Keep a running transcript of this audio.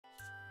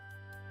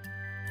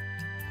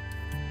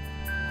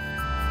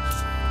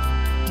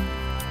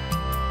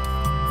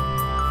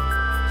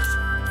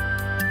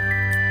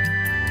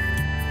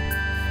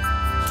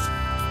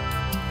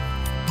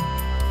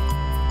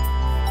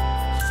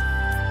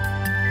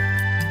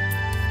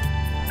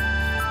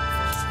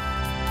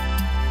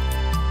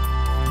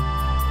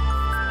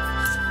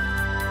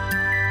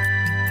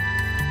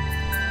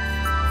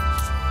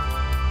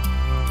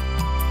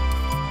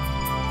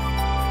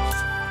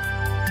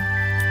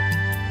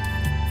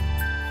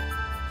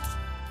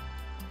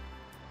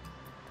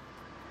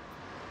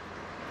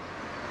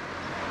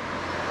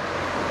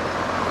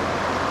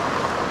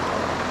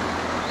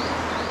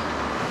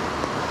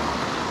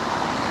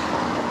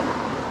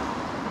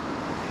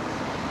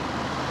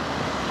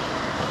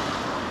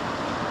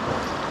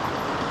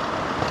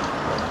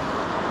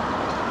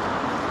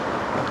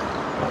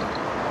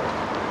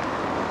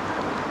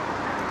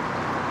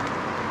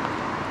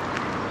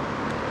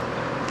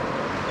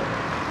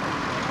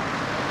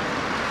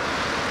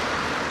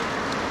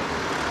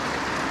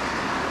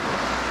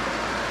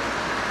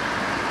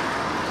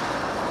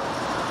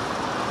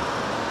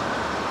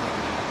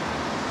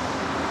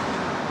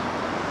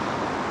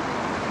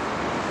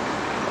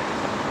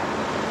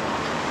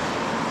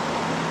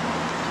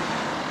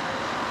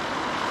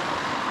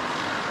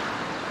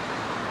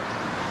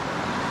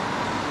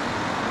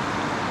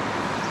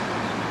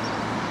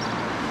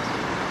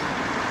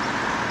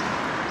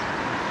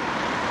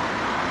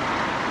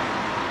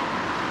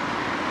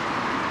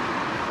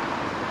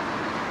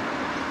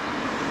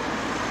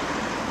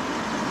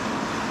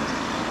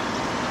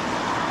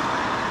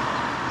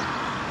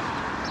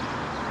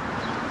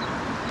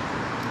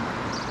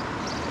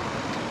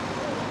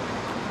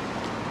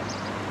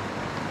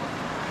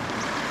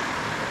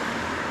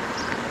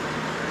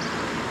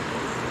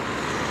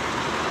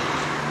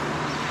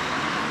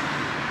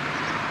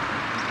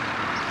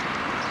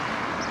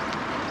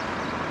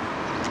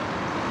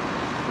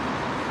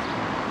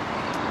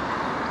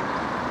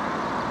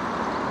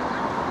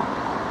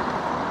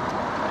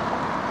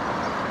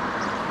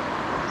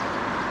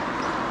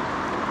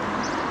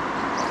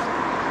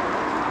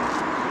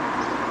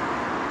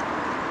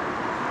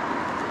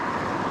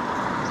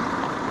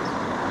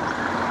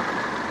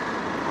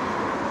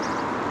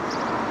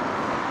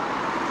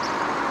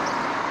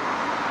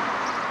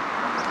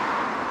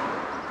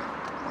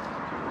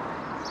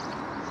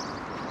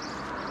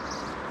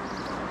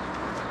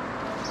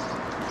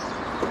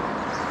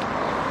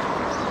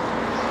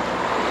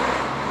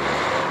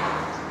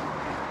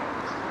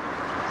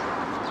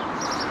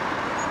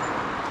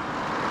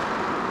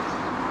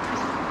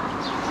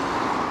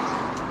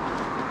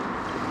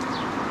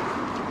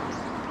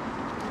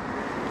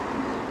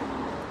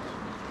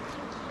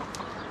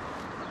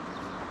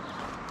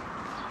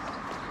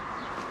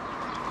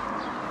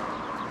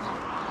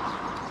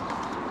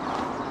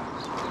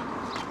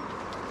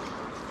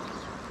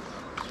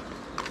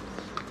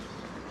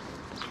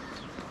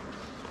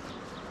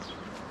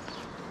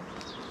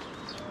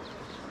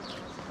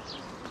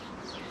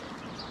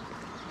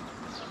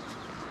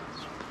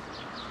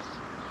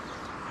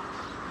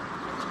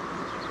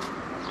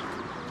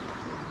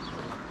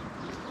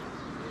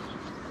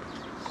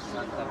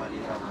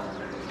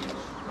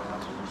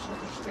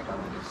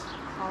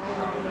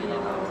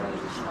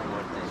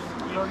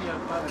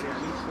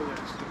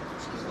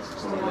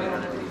como era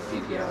en el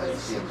principio, ahora y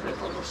siempre,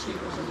 por los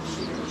siglos de los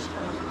siglos.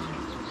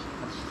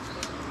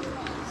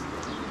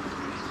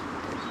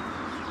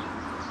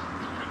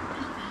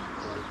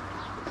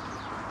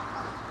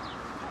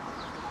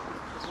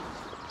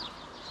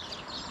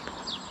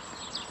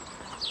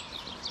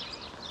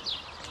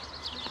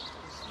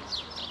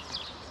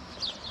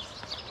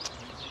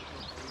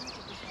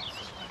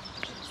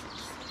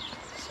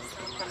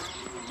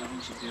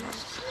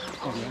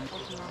 Amén.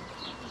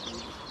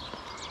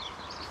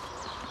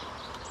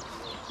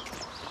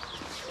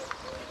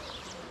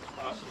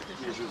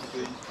 Mais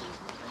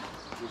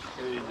je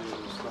fais une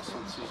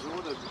 66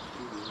 euros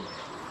d'habitude.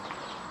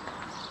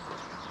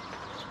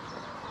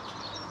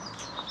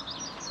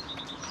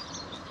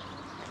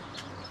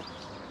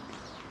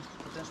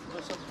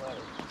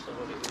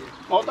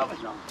 Oh, tá, mas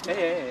não.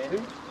 É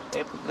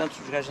porque antes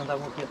os gajos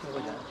andavam aqui a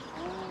trabalhar.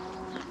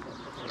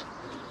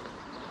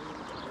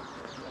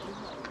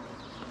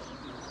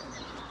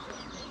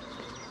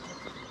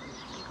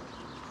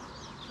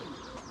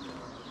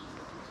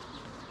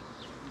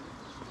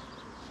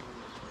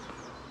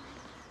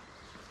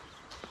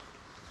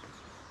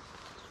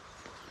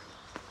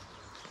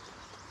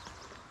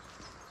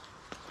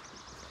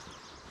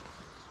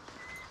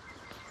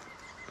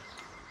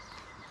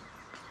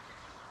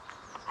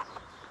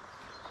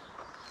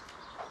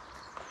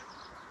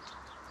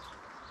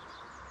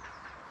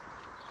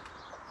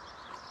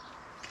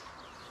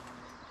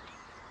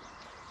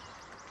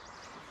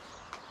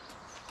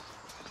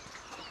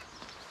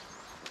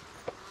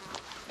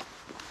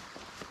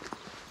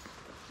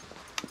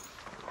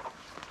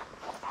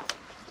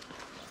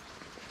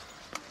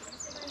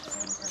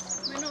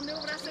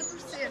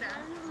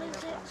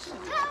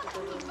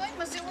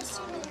 Mas eu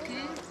assumo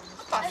que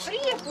pá,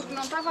 fria, porque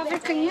não estava a ver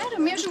quem era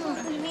mesmo.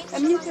 A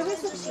minha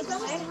cabeça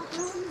precisava.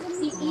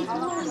 E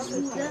lá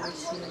ajuda.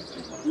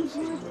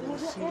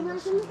 É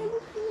mais uma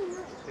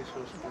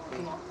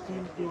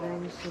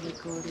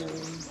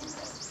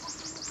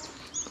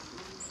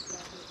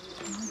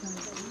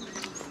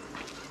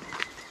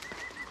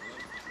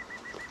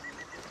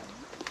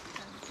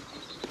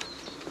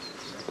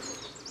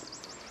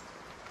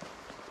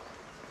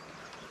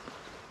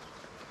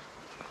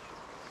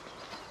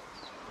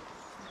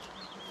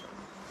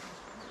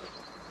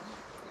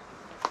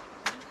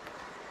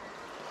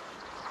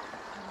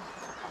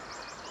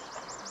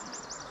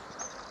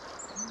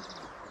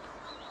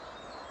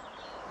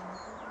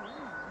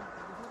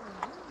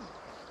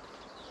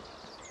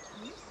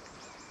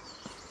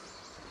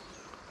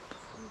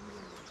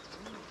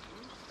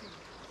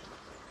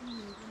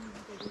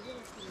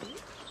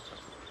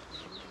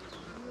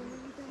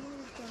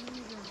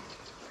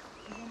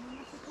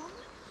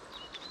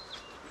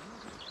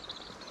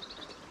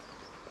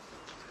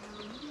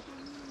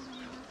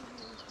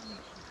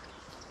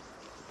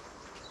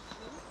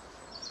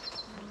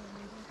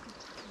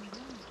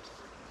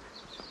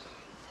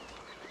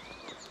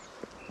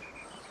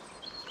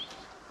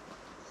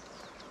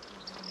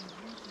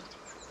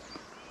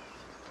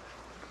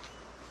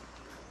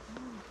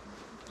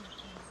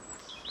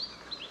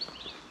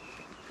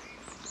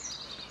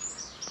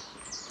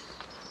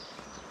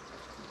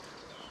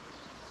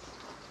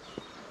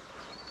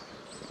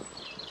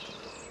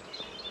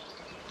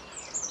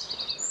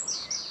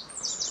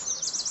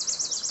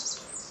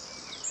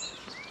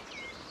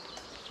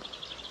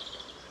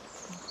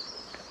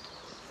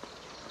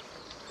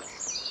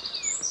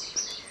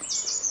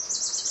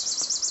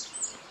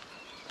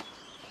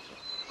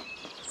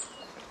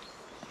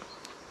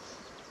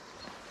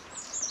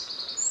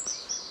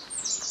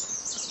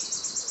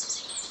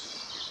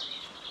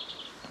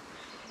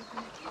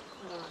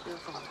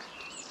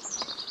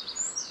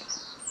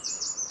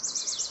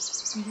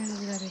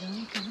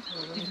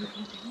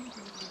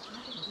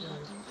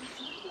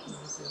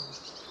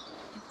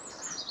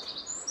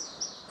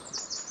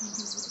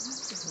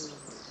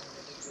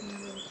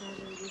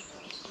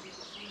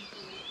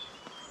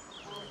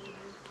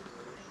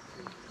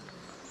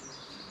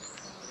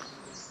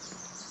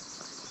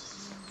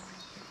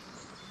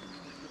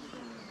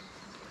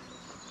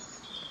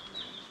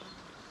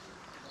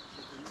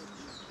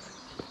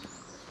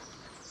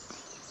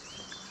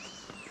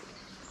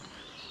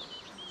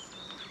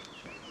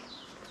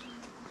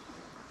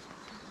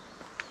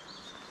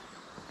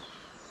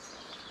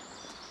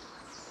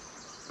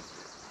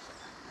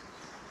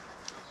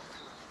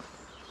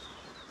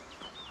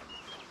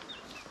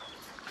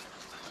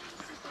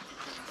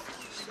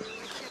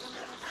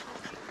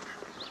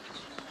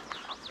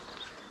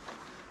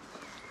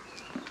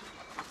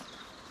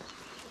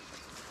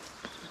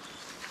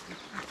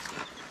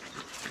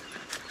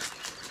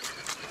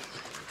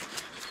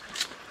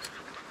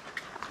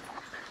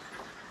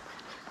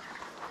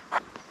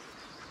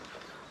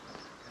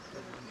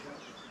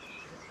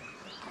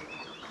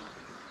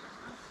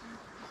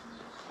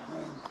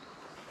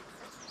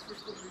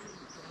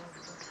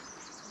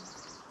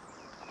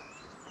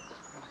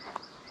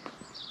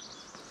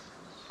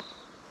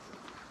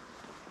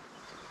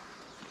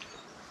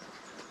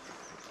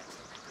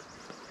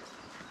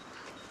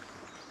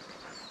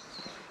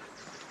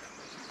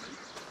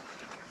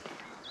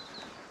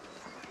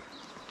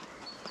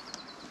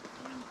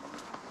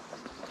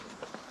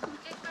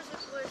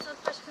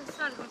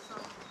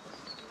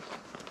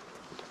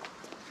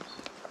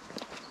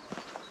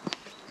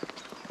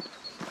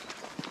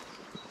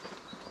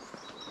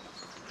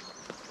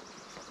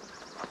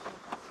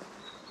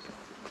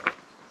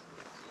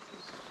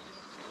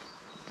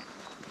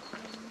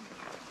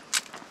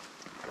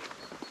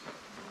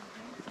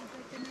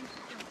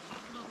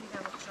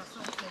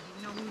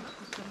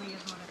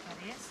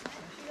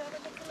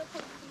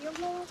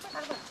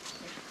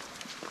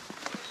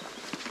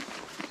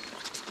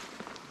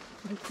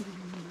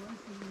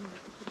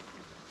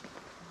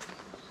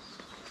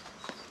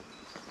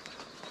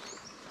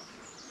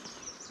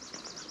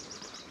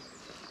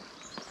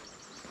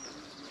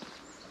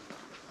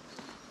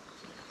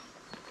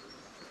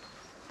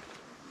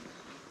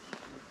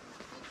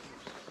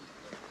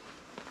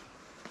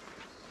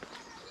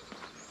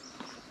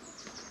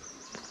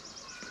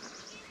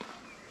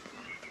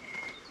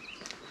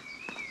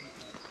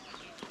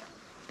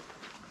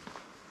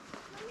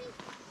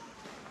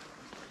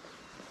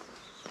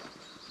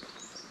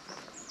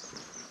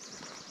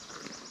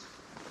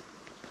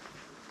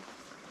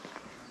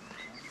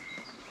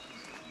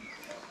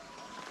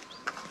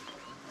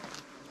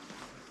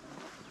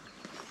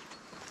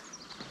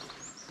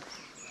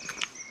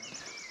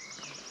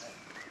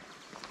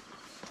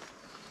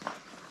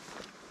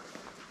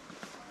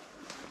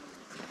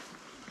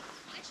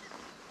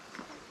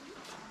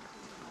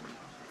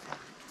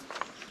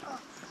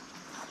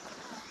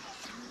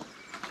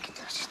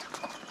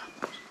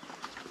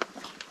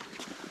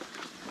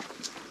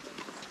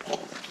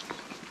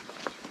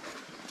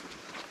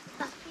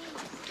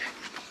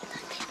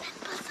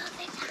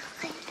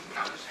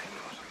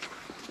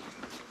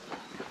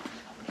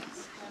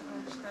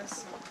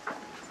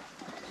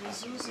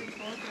Jesus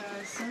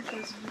encontra as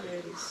santas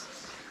mulheres.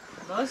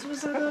 Nós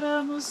vos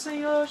adoramos,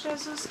 Senhor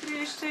Jesus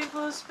Cristo, e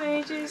vos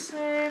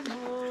bendizemos.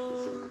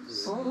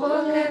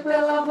 Porque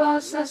pela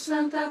vossa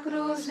santa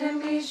cruz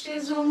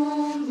remistes o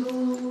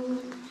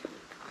mundo.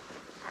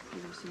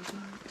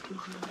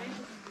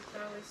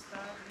 Tal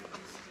estado de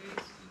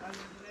desprezo, a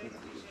mulher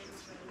de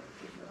Jerusalém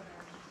que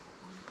chorava.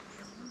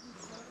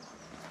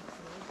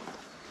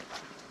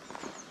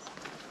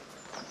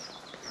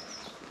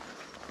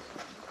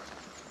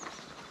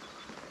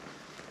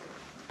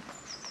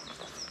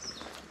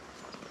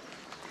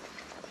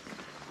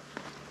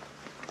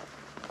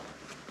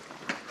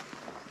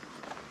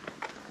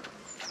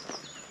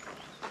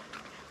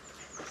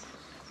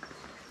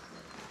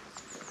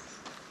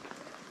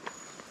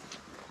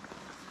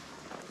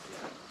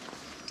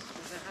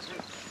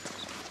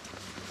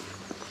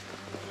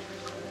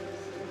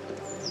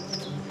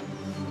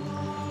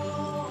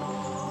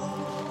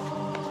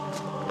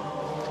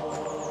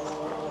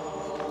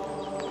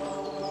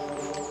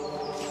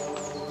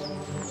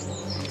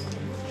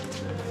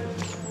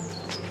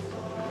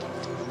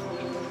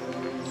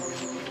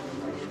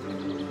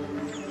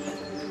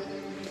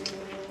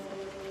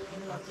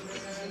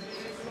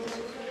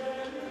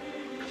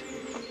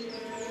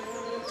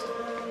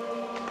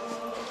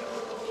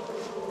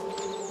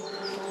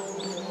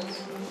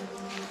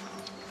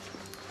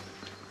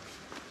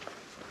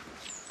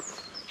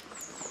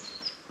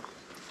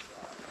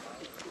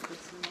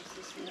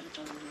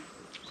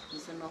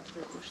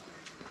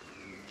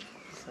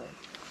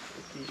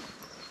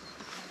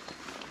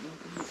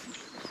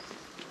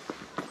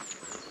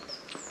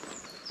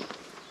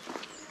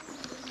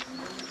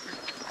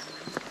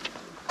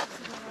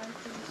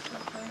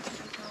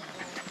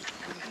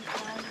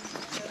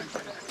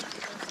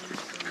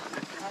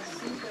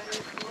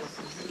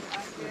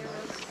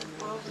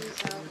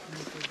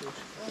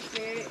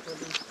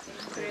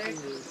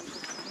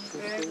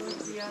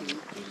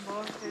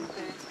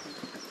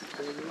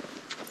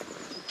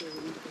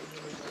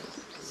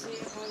 Se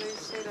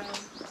enrolecerão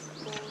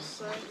com o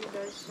sangue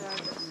das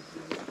chagas,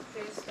 que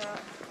esta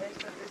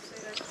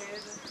terceira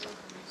queda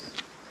produz.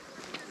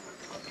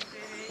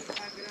 Obterei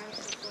a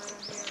graça para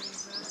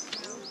realizar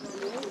meus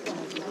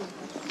valores.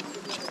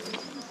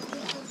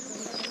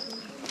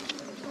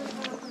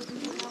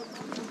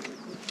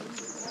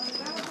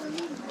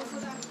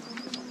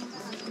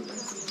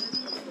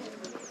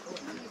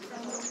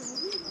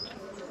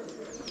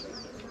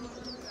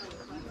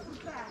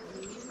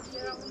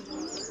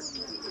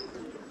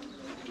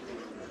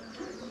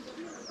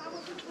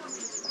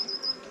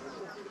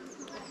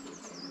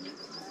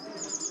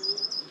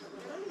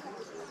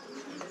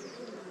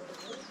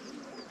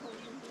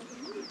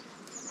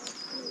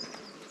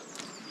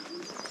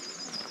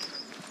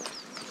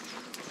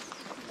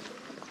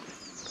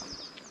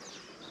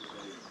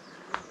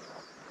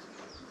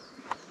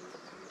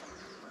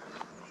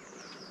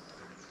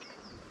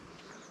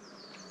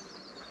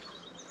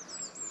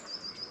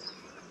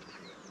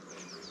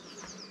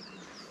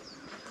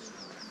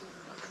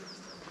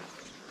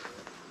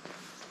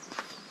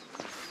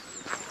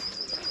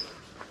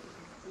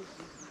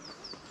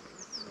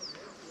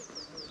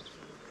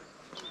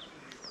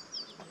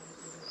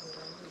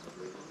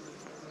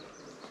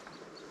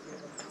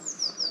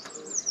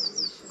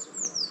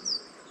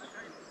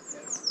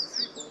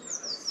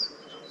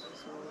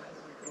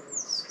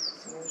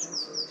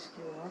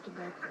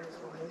 Da cruz,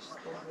 o resto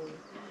correu,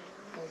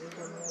 fazer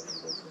da minha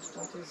vida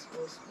constante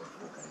esforço por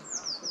ficar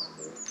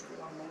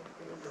pelo amor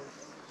e pelo Deus.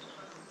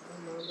 O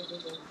nome do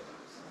Deus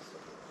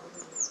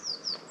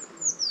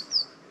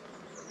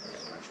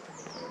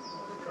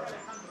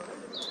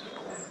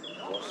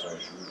vossa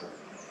ajuda,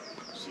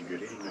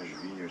 seguirei nas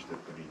vias da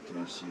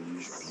penitência e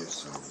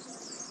expiação.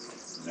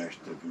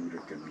 Nesta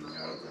dura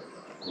caminhada,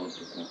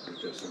 conto com a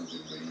proteção de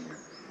Maria,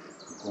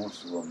 que com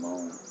sua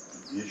mão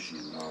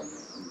virginal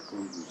me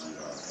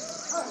conduzirá.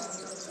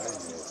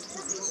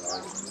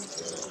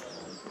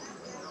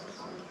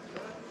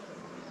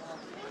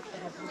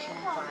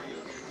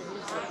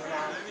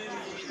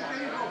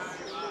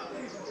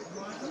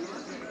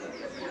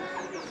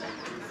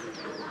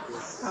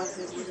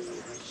 Ave Maria,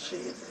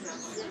 cheia de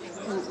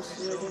graça, o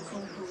Senhor é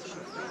convosco.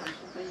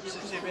 Se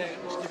tiver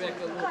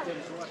calor,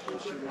 temos um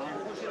ar-condicionado.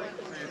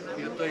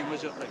 Eu tenho,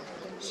 mas eu tenho.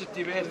 Se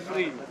estiver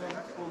frio,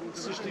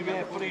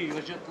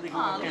 a gente liga o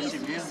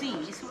aquecimento. Sim,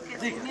 isso o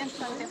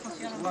aquecimento até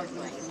funciona muito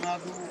bem.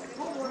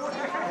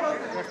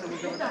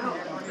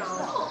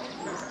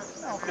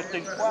 Não, porque eu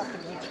tenho 4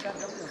 de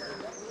descarga.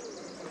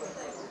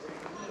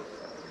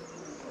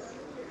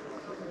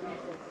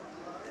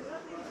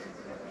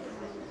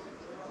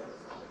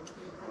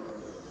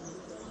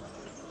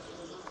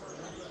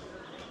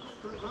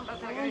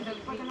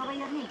 Porque no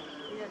vayas ni.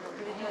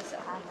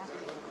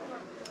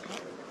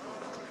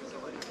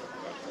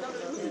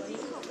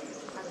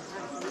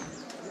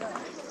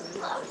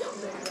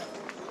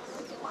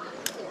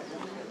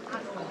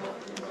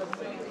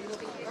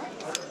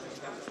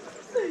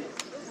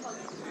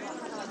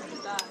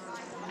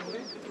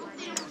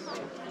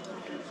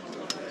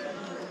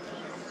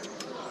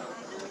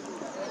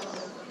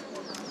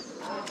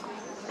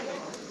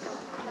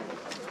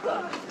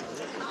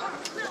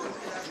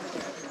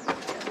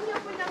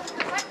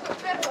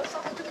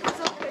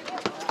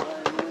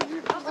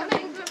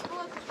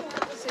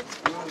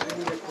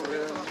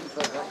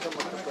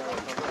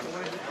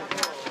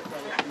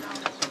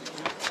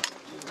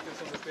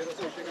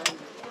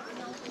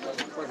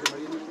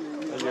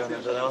 Ali, ó,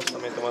 na janela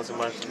também tem umas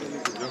imagens, viu?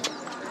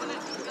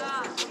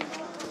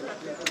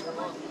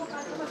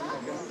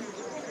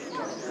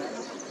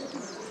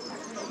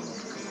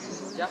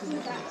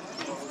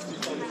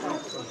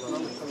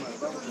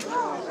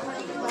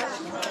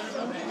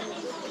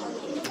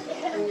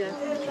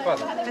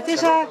 Até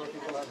já!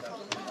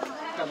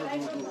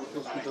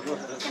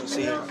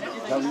 Sim.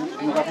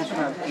 Não vai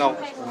funcionar? Não.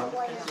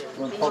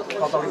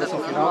 Falta a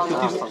ligação final.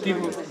 Eu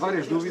tive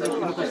várias dúvidas e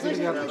não consegui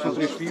ligar, porque são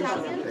 3 fios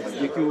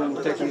e aqui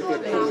o técnico é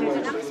que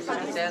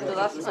É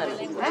toda a semana.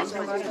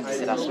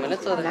 Será a semana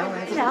toda.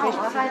 Não,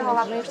 vai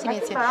rolar para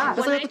investimento.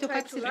 Mas olha que o teu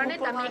pai precisa de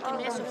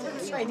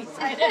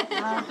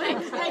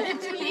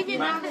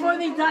For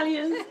the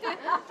Italians.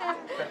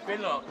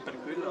 Tranquilo,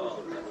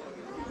 tranquilo.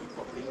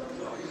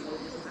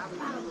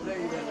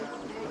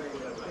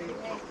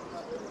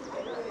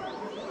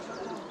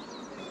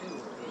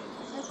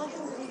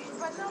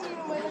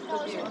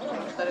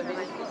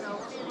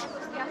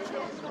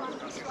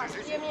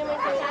 E a minha mãe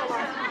foi lá.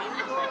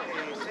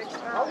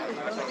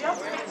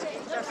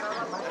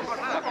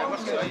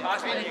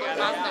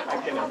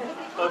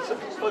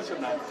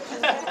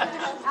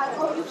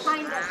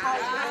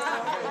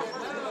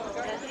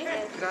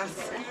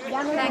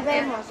 Ya nos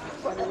vemos.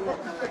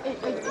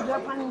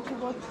 You're planning to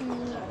go to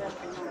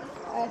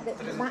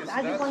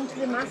are you going to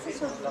the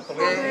masses or?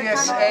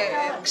 Yes,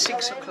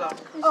 6 o'clock.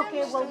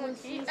 Okay, well we'll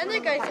see. And the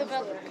guys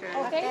about.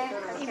 Okay.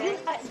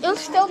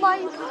 Eles estão lá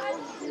em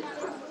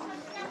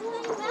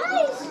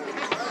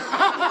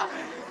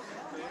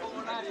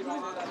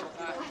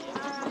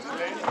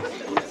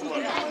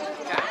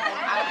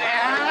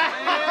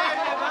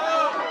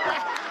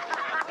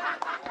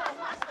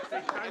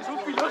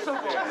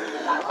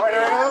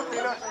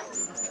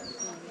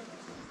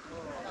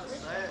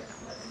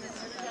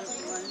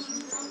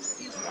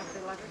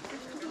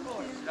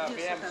Já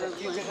viemos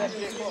aqui,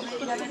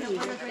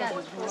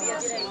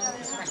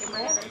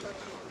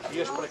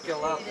 ias para aquele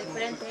lado.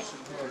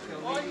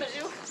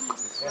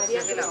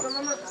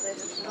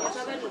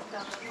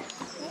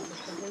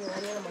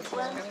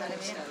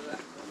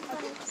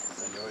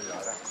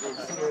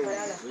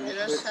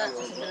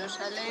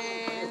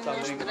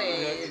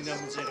 Ainda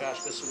me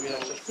desenrasca a subir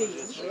estas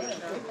coisas.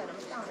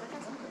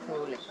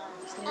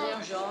 É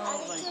um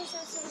jovem,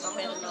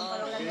 homem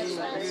novo.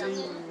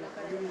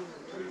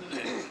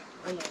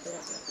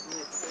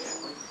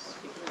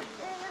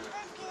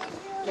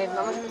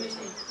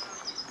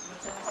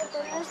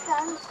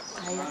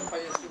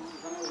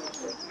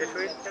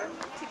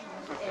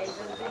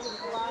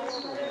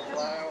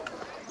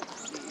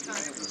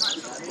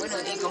 Bueno,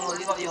 y como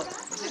digo yo,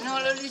 dice, no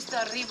lo he visto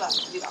arriba.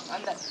 Digo,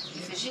 anda,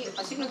 dice, sí,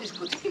 así no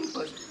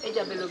discutimos.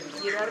 Ella ve lo que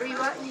quiere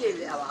arriba y él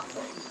de abajo.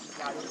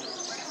 Claro.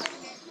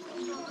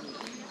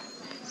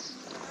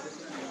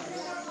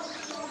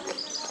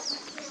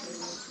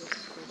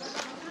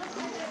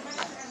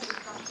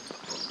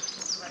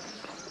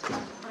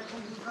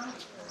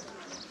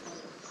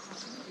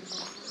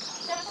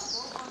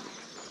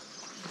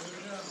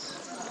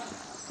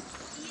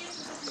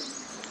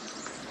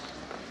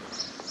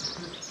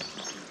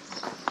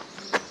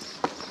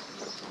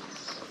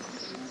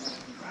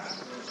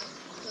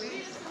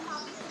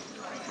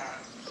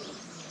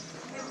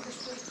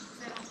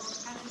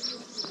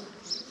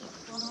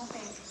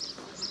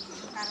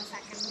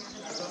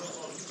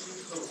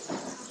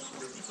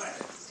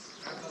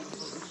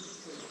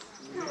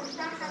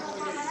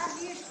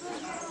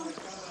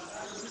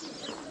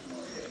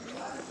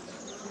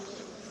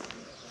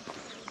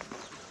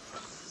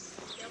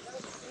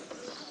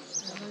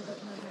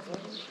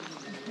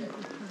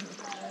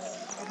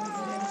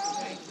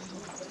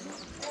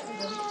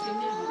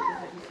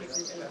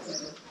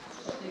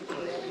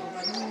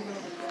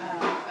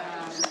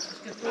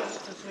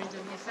 estações da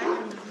minha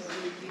sogra, mas isso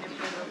eu vira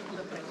pedra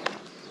funda para mim.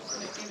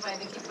 Mas quem vai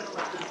daqui para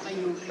lá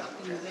tem um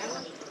cartinho dela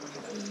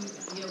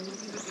e a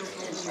Lúcia que eu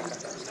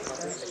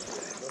vou.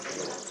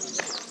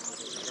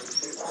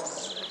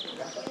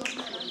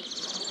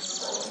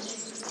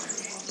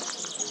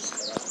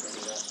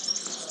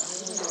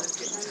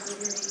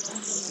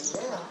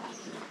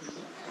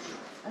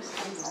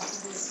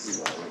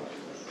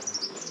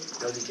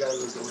 Dedicato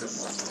a una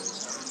mamma.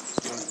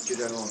 Ci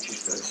danno ci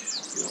stai.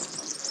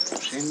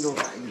 Scendo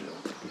filo.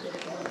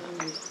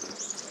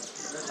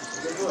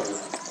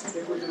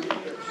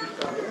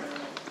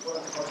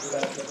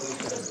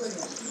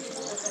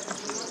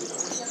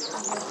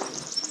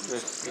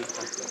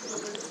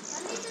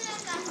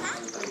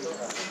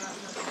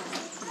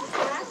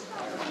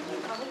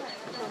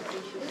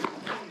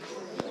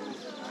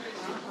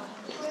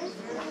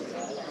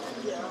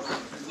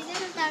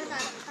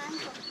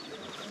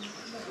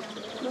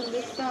 ¿Dónde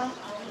está?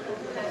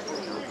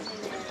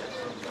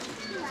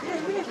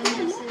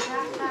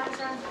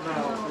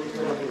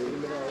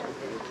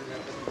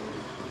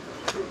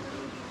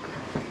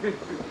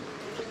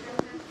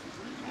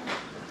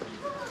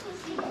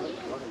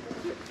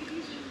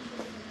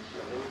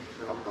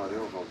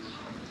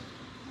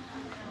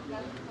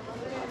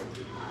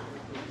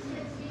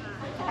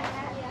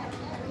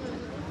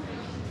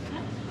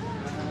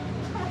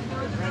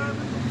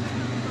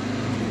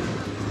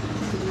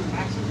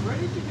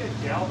 Ready to get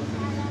gel?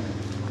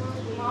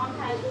 Mom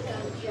has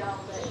some gel,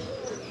 but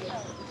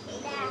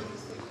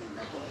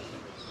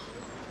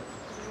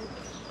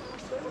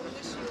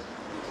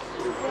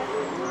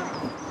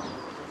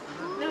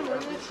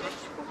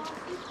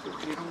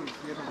Hicieron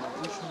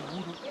un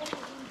muro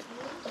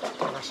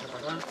para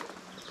separar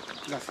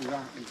la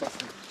ciudad.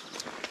 Entonces,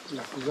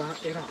 la ciudad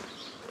era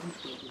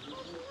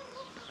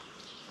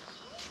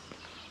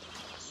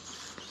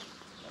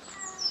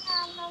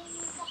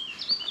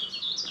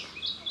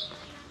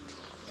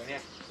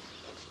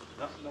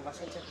No, no vas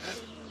a echar.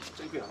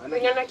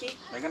 Vengan aquí.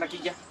 Vengan aquí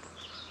ya.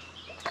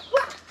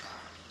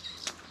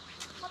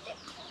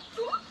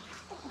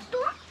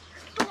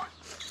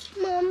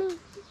 mami,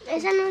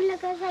 esa no es la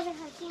casa de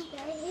Jacinta,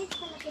 es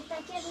esta la que está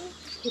aquí arriba.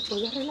 ¿Te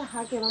puedes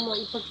relajar que vamos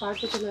a ir por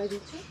parte, te lo he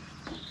dicho?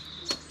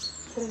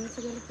 Pero no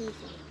sé qué es lo que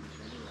dice.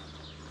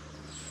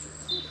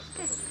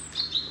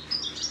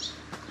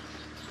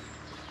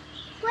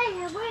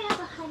 Vuela,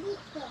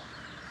 pajarito.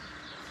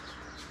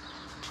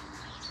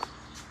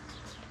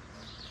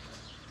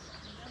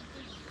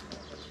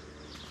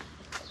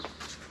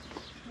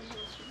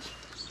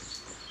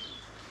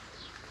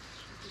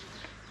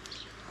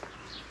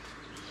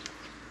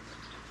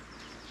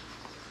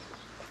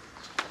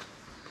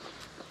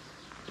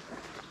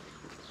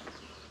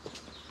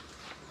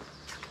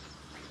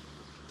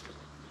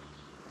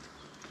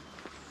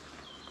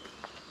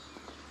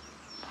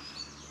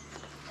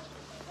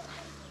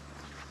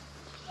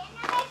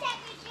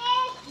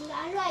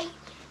 Míralo ahí.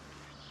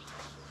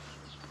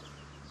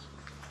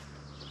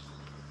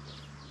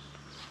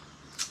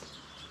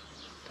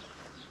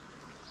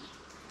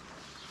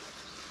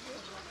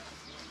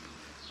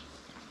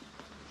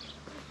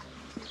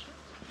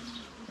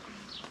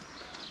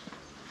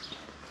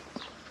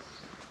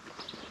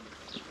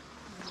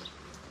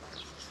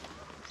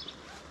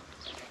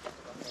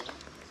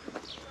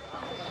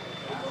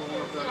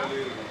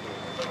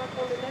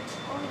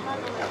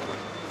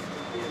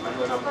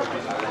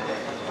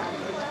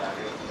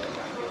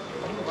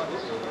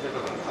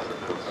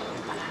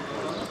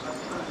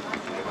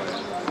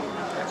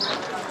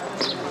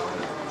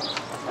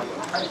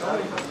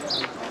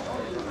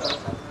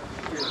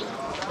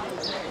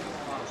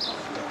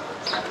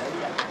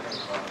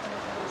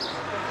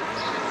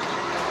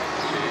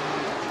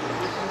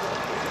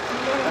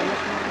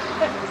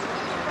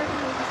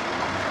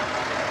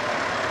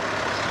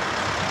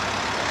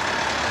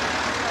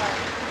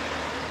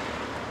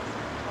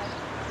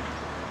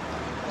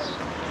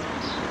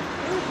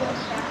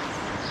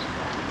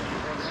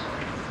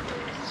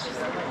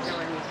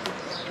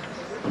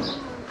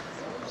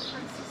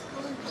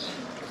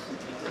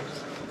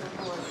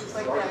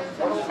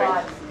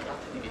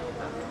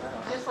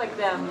 Just like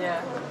them,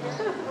 yeah.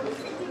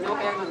 No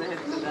hair on the head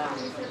for them.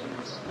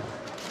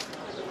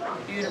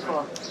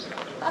 Beautiful.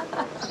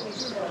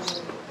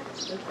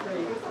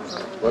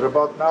 What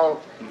about now?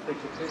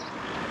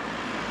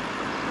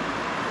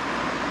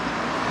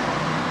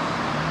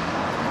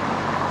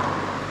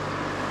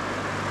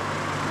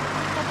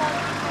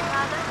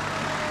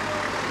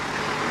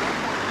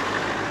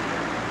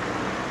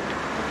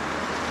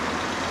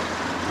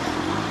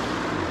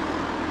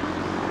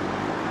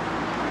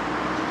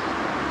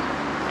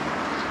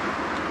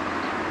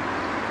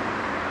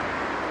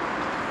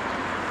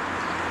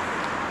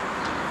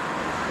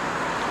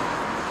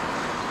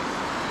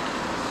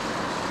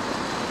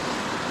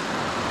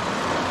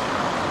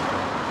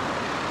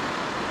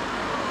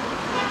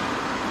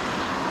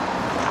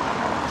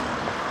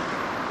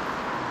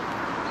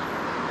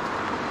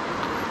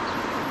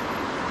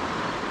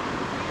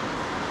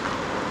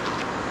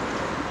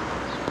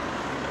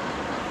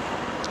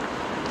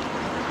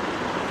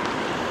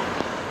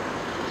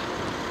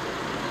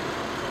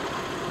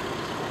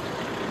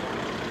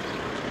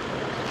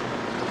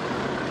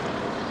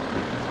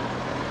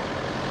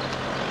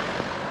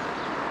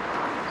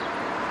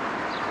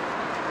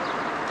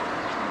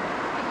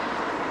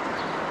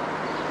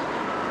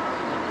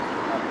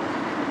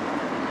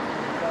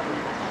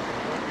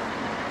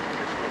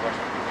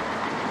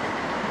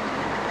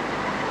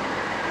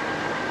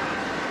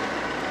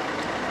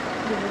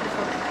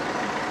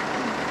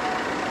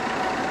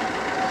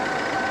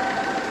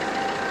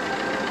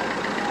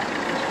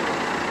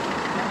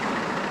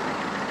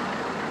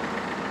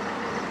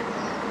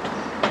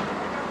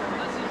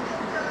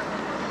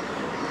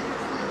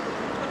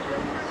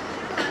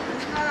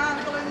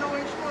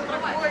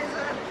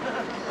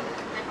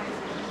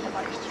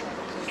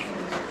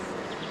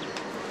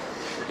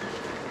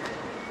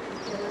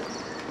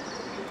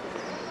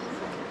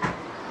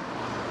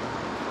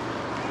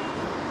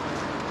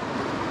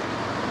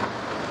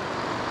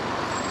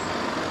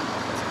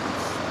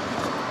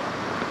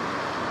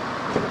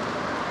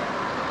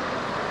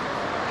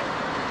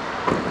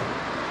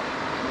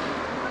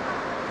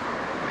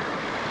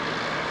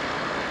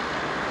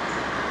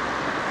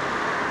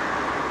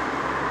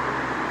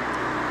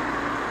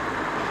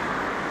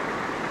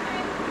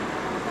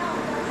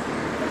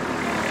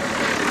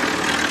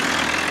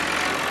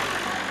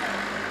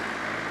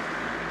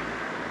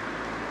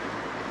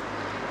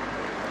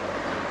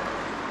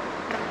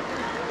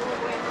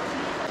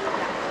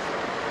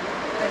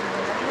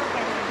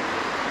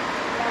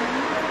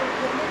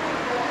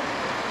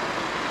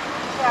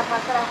 para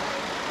atrás.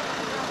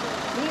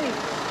 Sí.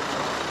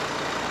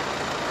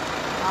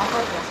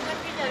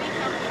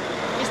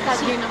 Está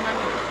lleno,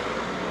 mami.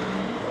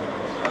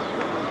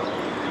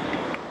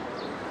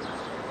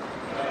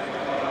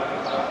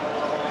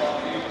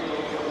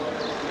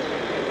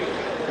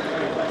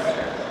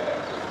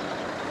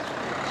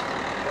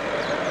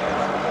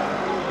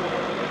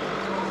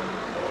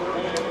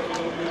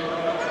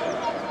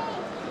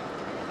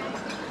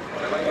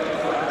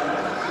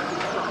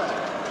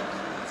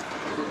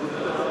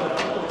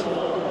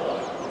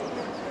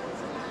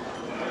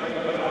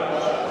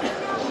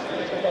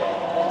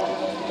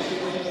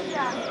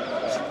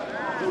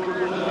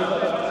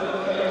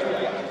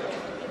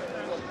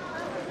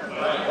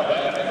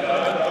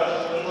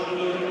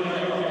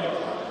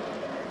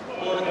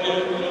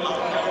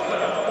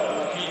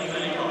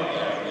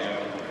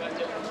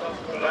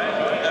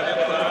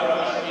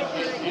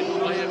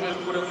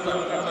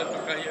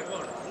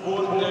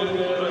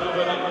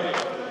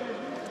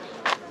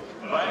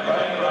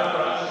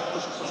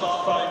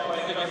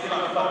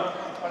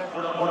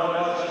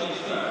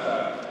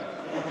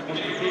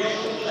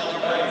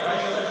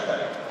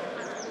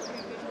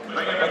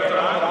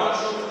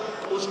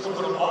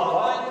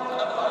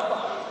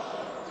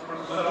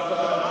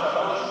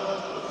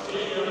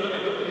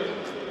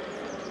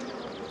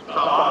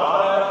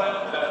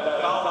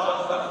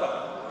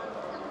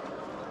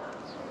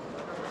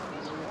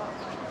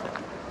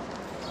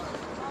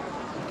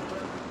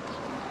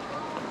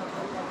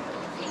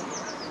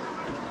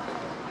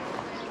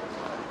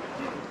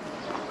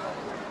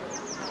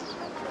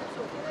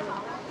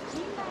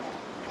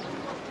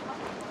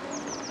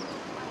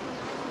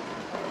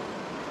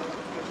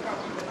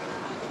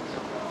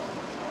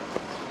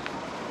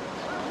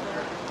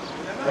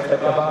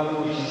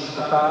 Acabamos de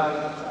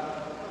escutar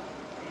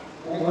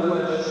uma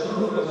das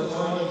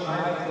proclamações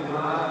mais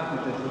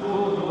emblemáticas de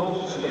todo o Novo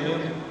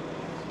Testamento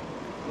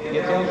e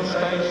até um dos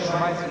textos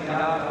mais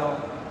admiráveis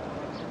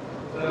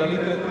da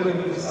literatura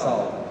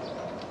universal.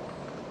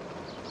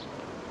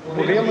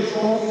 Podemos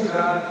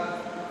considerar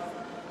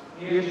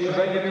que estes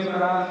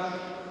bem-aventurados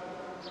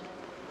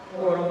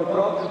foram o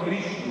próprio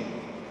Cristo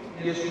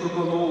que as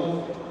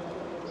proclamou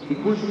e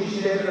cujo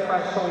mistério da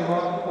paixão e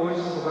morte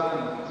hoje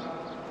celebramos.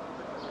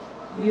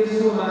 E a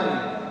sua mãe,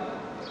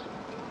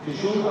 que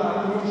junto à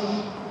cruz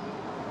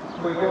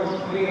foi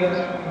constituída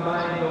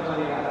mãe da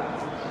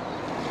humanidade.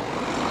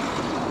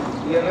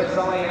 E a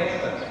razão é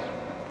esta: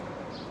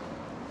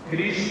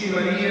 Cristo e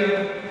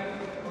Maria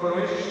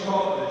foram estes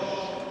pobres,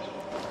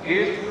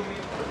 estes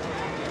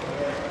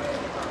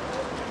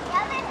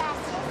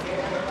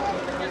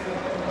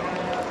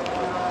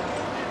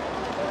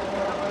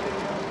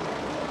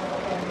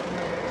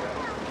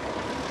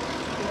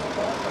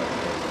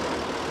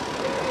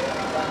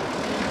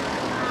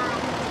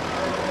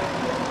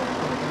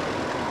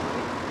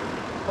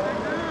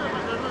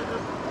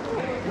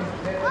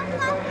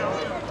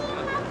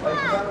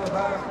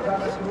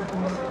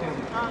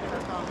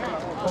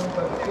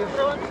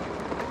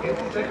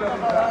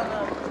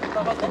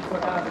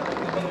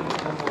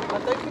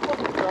Até que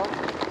Portugal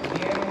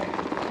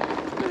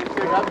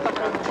pegaram e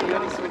tacaram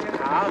dinheiro em cima de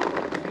carro.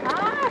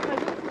 Ah, mas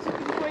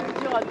que coisa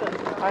idiota.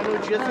 Aí no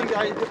dia,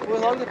 aí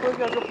depois, logo depois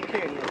viajou pro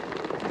Quênia.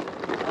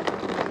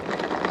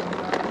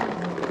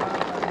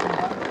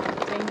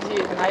 Entendi.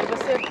 Aí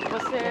você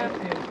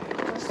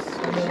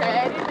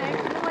sugere, né,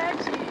 que não é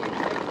de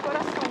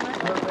coração, né?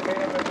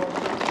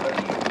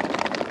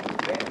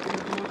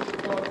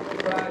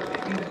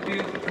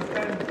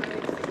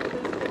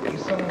 E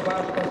são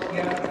levados para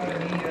auxiliar a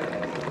tirania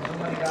da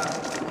humanidade.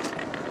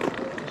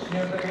 Os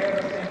senhores da guerra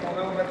se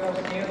envolveu na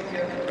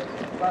consciência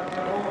para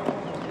ter outro,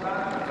 mostrar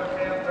o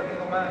papel da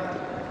vida humana,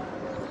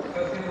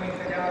 fazendo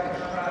encalhar os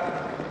pratos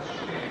do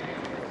desespero.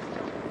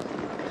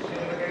 Os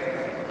senhores da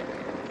guerra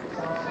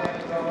são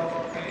sempre ao nosso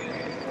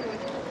espírito,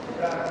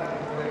 tratam do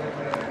poder da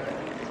terra.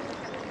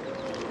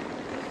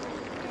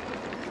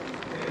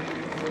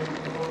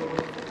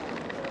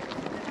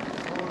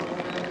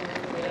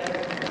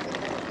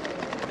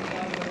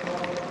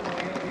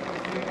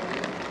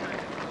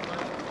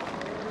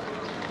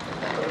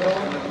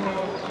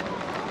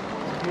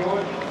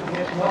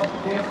 Neste nosso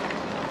tempo,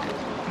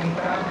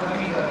 entramos na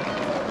vida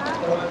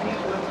com a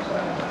vida da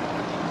esperança.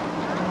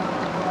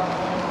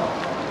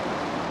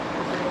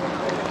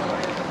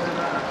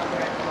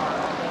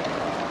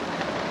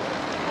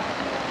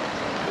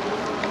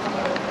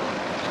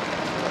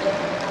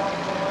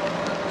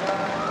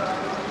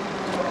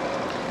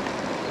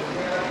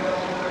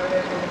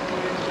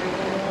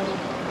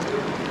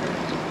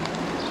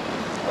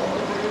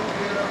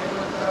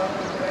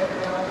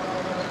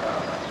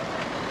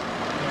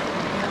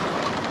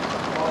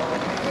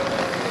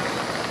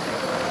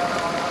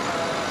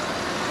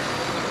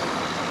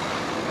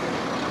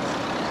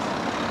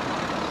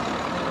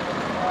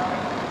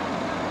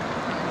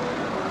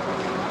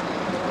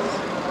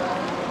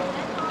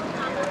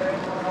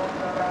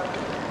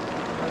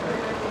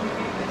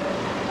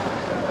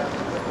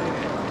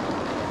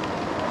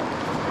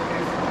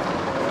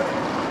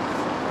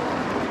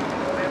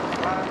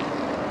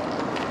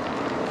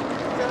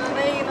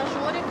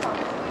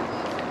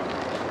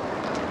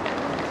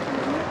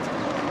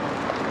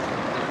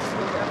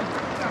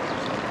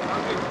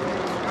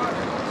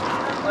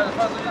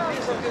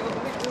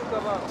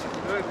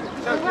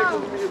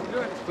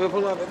 Eu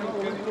vou lá.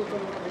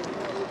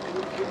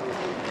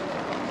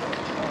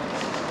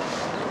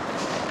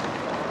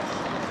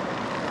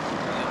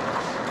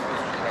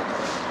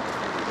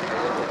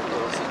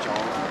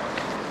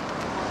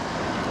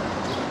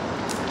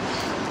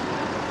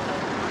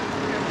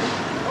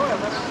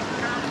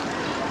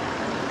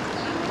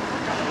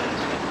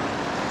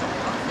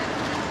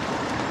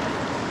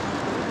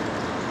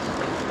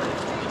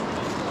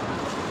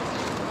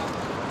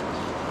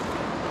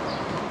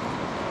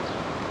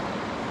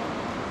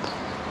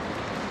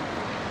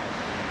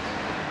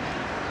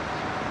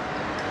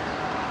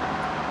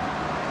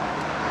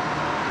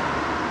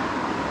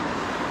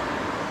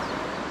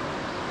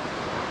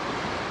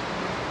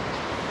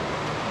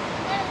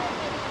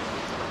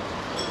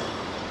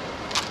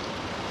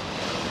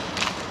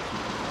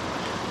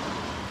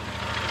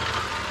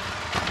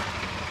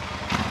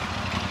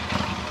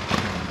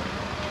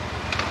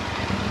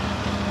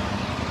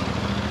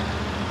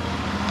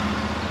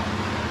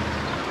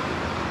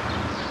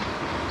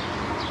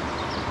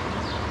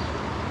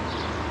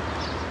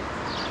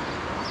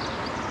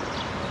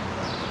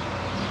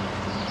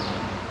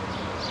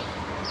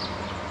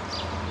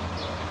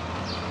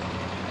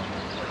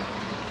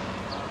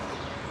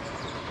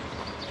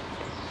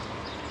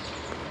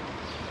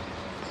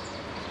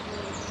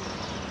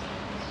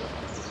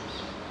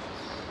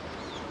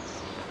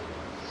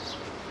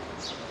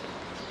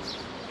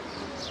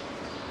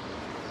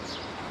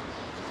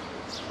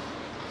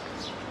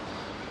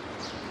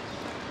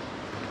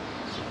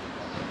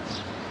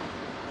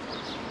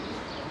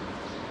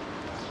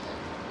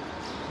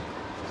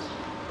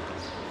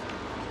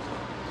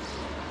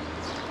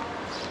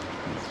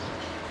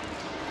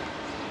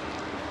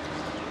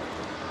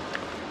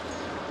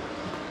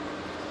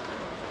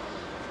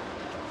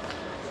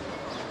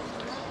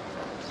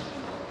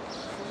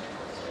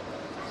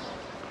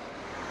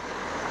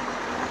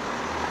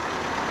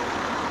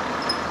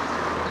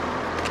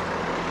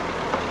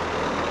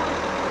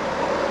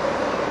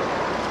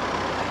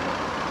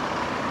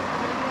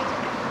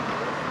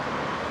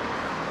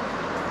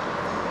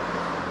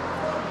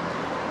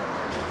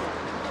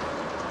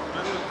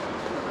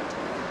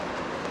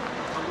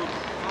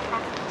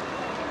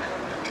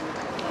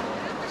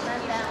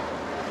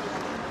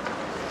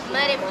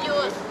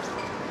 Maravilhoso.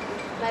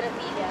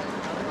 Maravilha.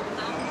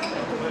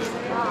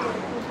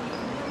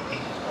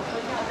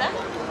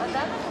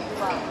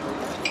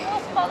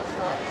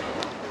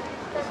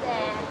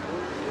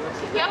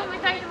 Я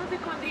пам'ятаю, ми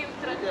виконуємо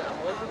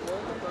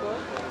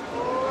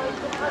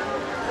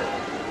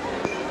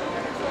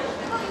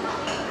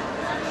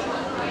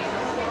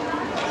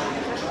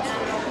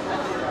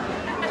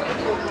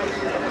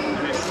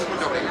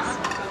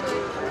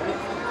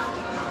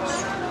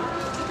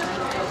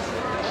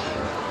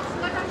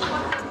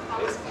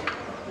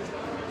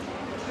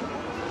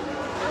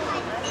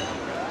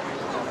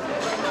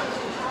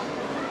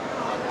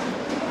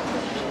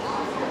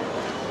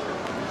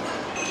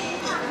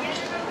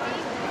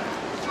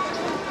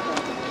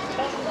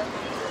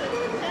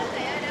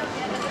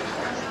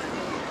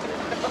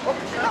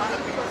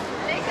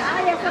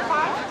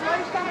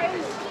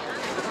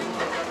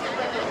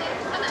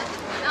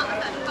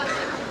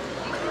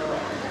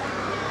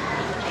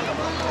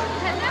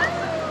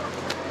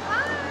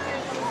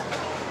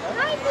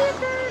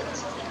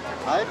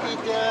Hi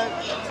Peter.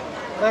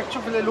 بدك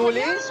تشوف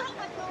لولي؟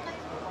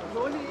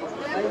 لولي.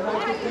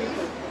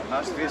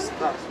 Às vezes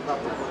dá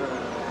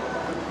para...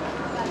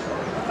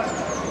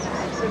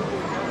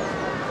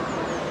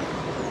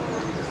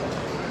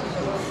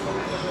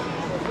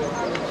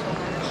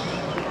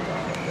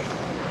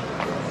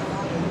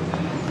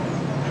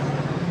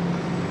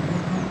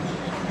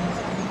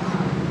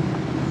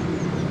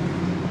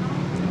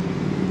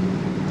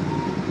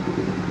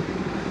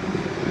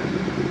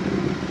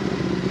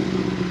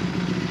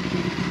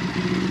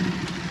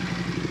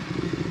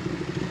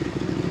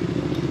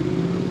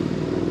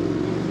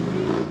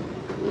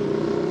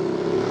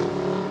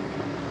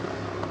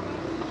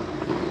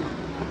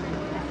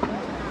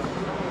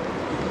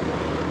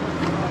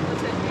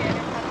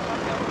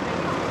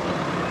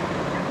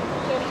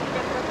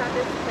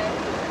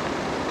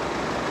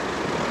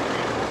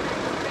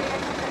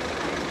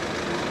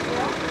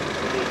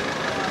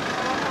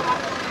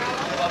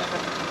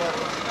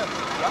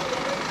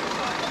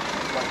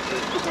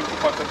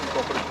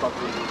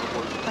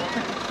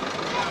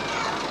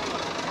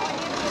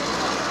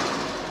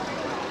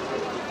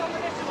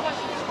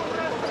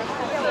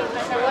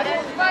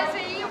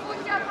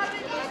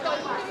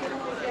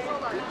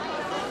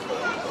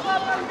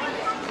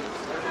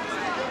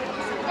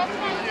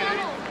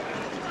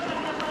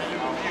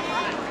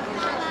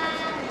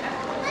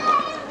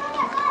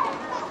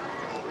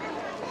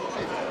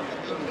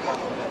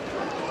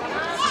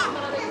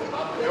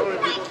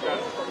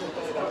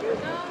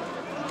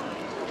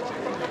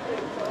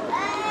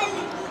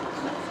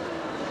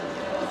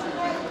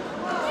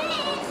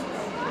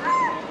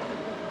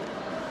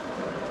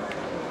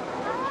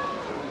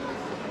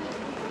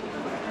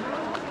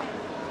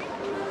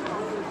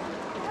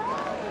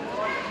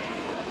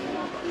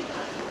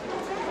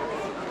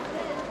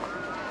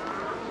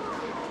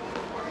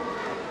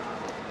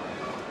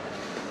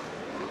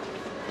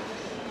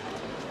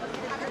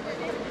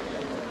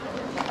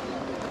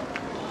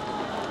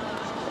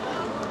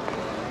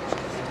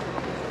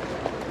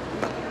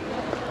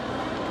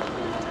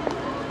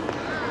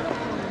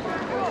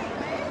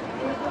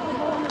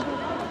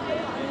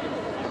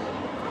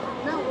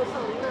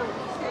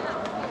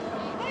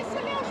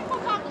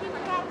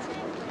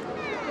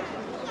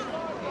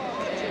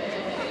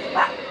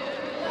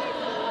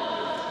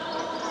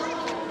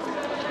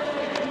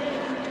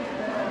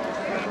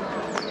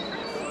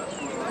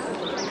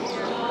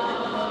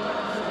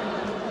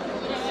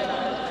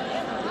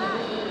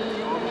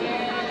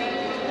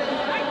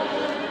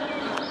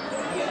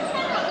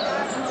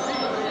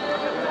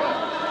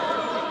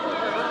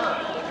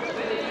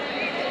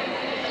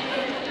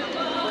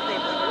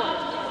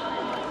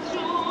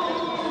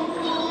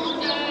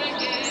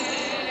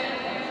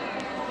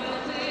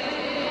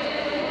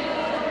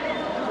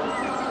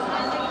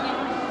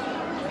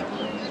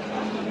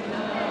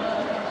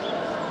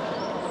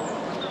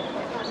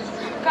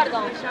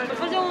 Pardon, vou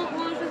fazer um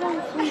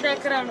fundo de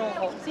ecrã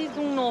novo. Preciso de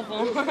um novo.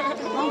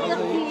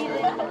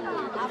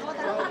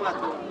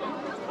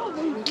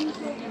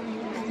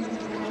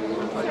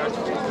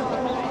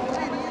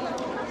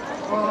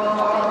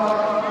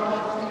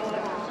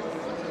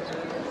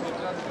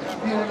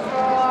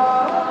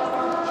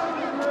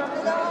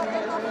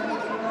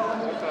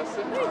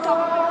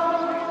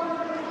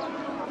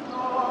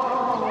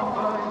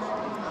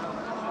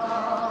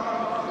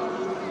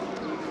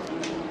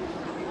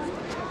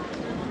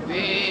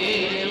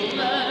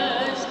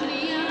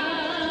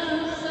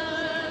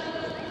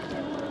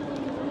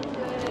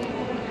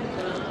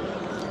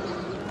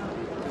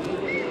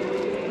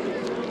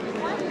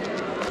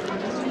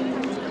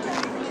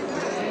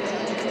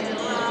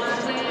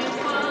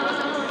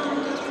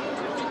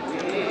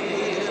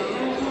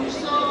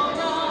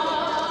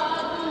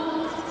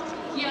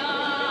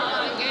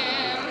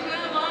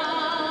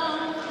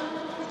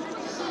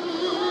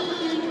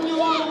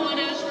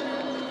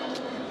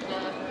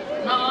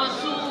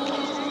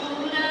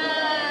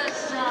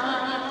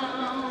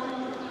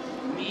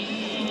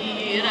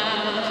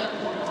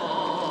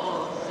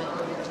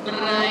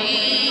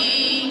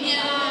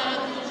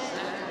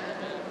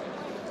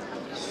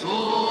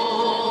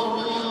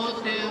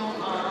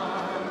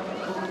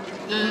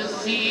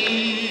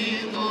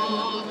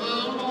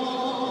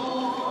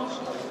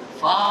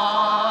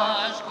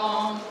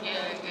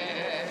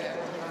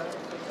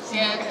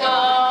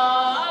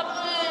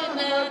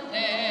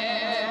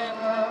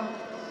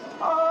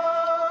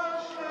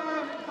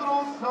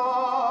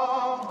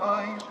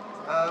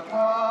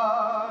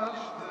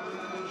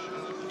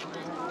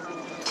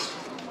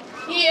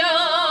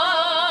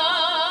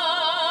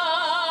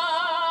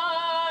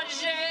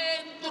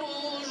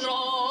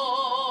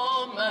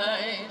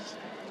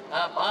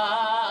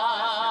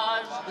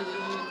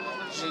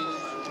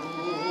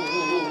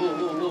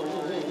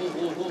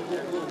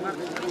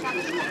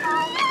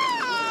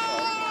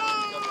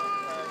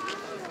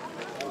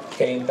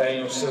 Quem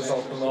tem os seus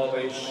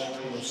automóveis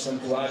no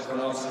Santuário da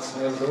Nossa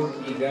Senhora da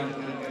Ortiga,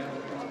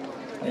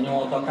 em um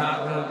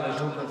autocarro da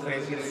Junta de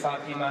Freguesia de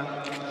Fátima,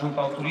 junto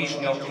ao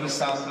turismo e à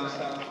população,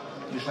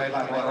 e os leva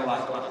agora lá,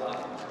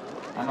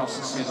 à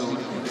Nossa Senhora da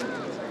Ortiga.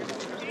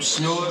 O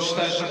Senhor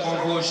esteja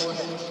convosco.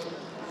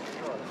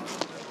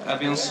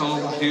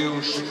 Abençoe-vos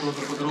Deus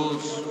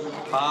Todo-Poderoso,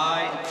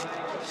 Pai,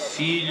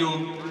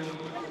 Filho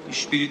e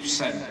Espírito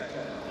Santo.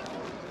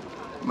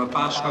 Uma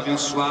Páscoa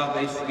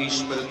abençoada e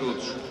feliz para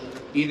todos.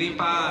 Ide em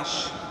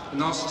paz, que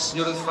Nossa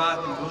Senhora de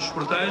Fátima vos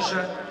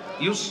proteja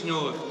e o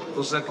Senhor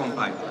vos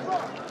acompanhe.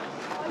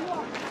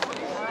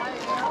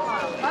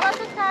 Vai lá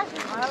das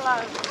caixas. Vai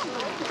lá.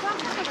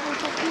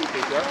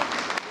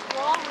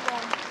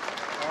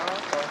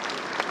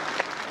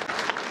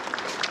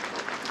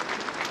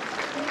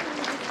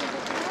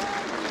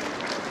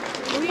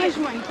 Luís,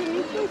 mãe.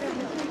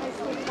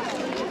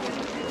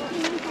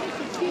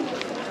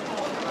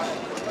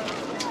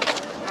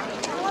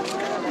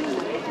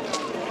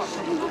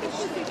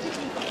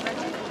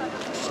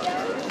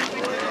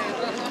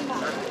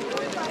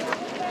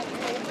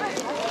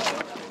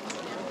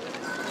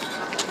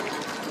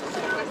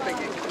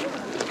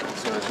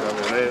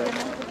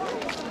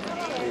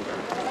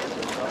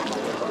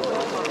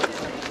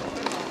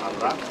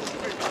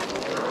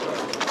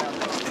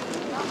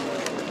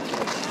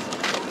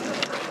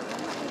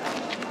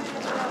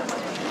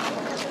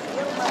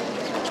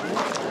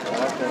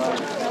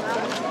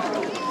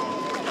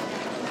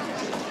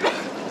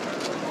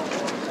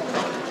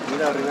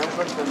 Mira, arribem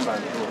per Sant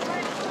Van.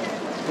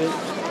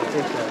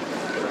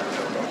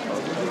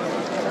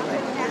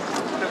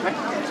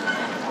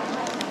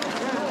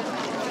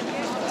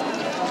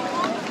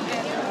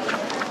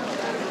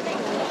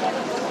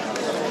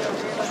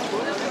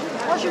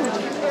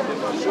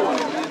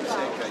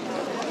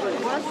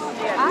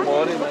 Uma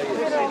hora e meia.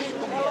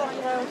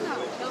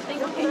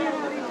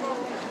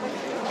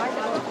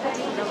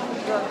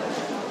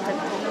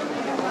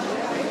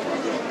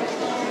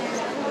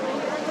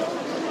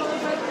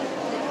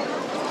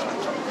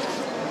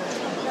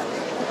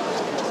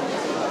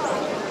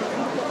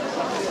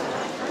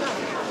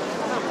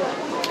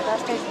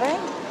 Estás bem?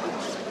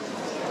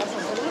 Estás a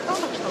fazer então?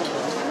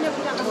 A minha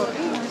filha não morreu,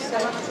 se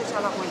ela não sei se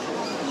ela aguenta.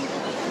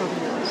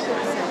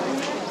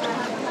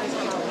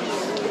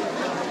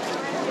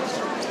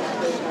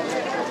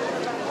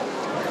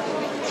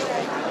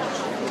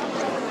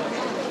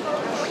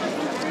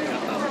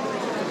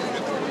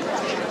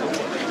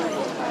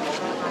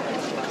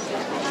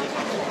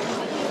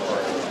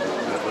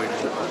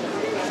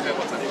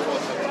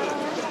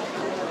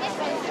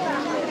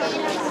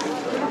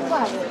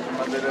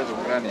 Bandeira de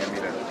Ucrânia,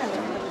 mira.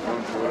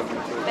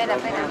 Espera,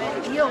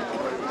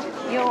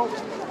 eu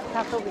está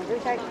a ouvir, eu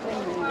já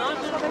explainei.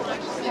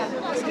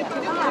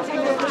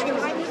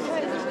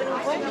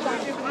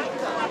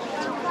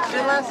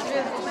 Vê lá se vê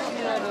o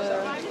senhor.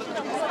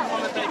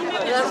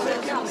 Vê lá se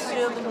vê o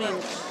senhor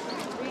Domingos.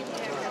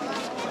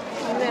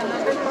 Não vemos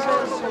o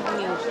senhor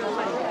Domingos, está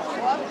bem?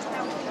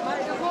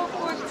 Eu vou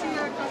pôr aqui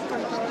a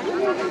casa.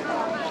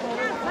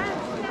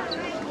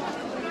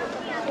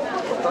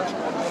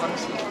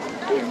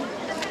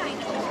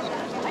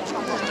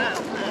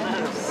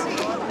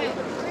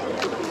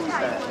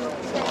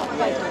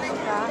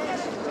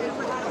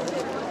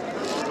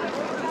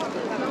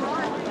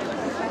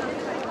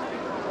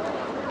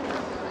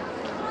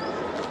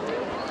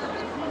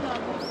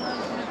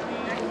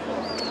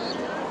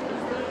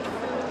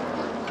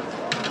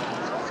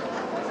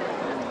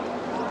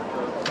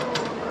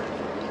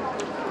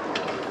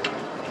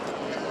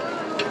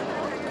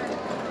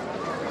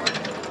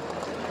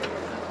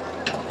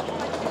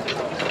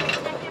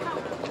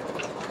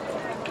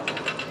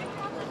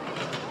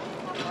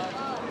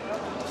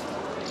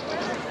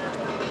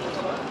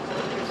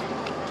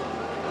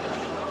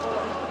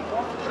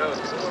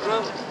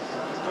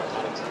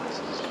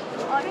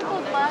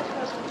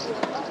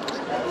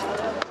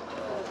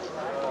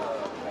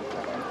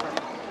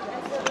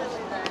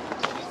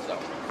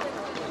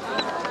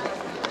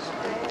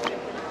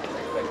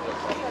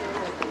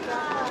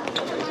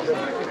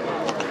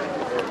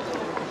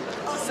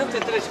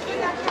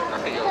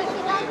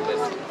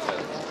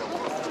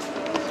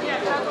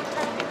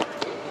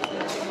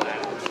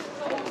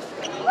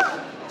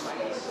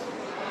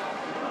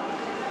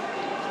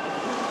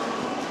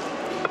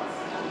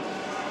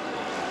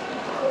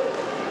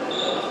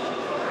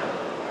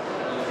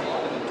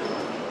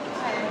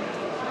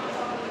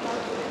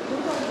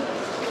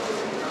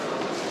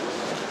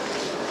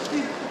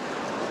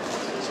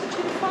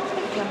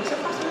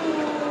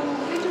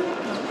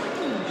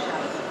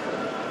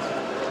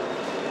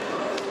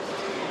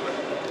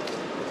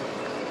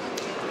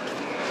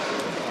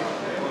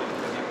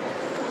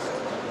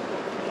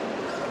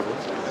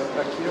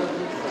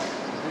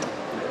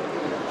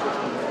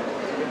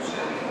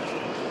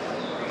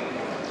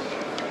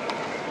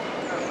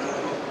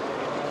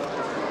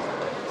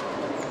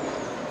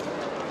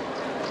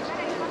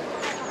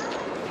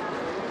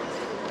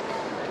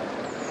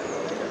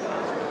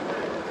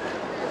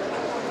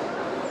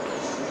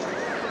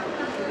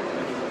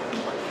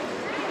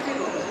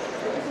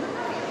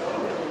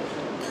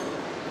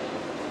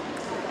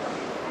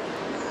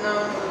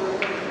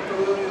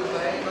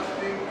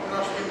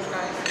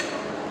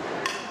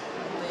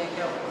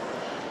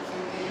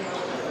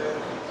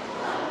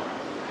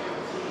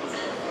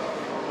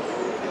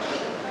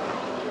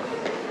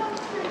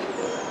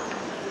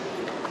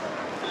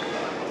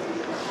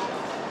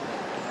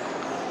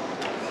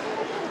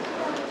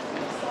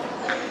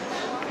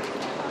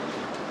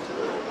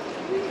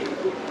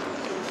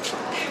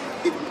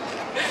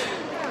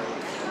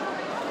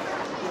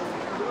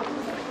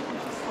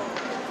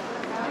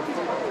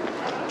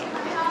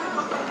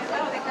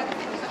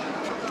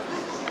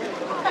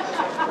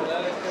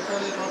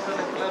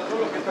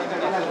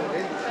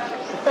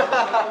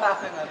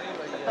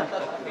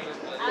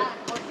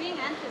 Por fin,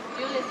 antes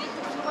yo les dije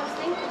que subo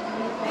así.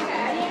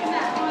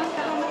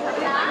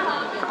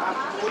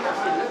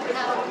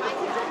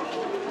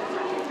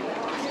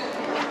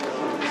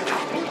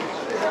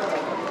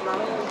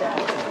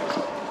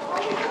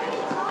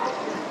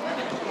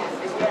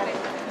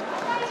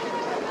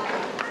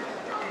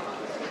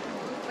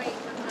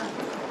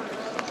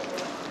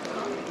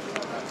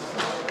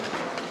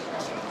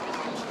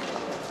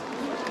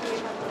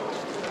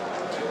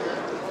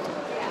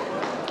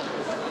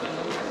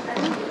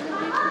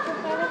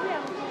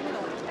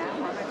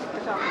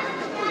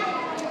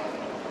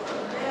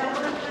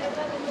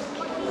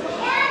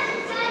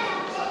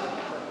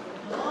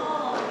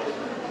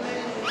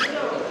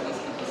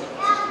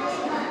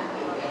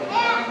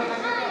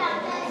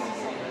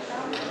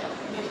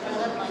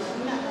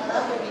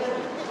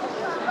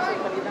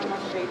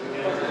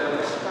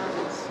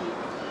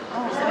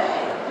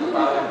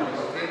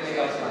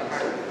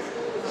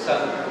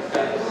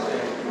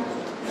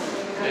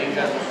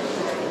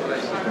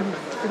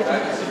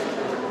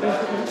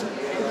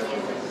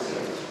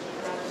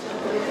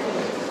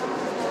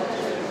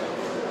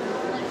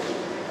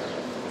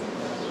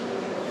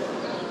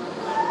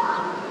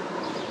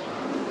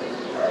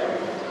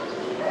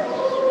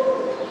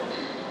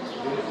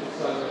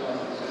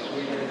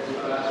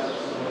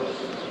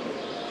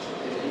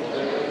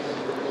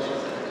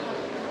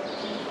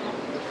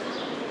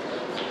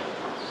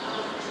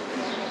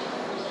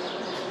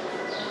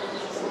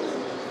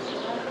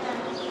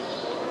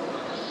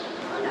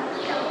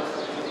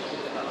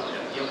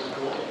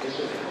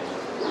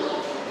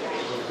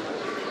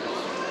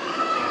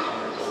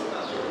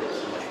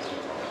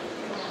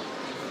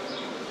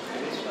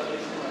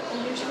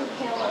 And there's no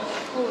palette.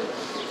 Hold.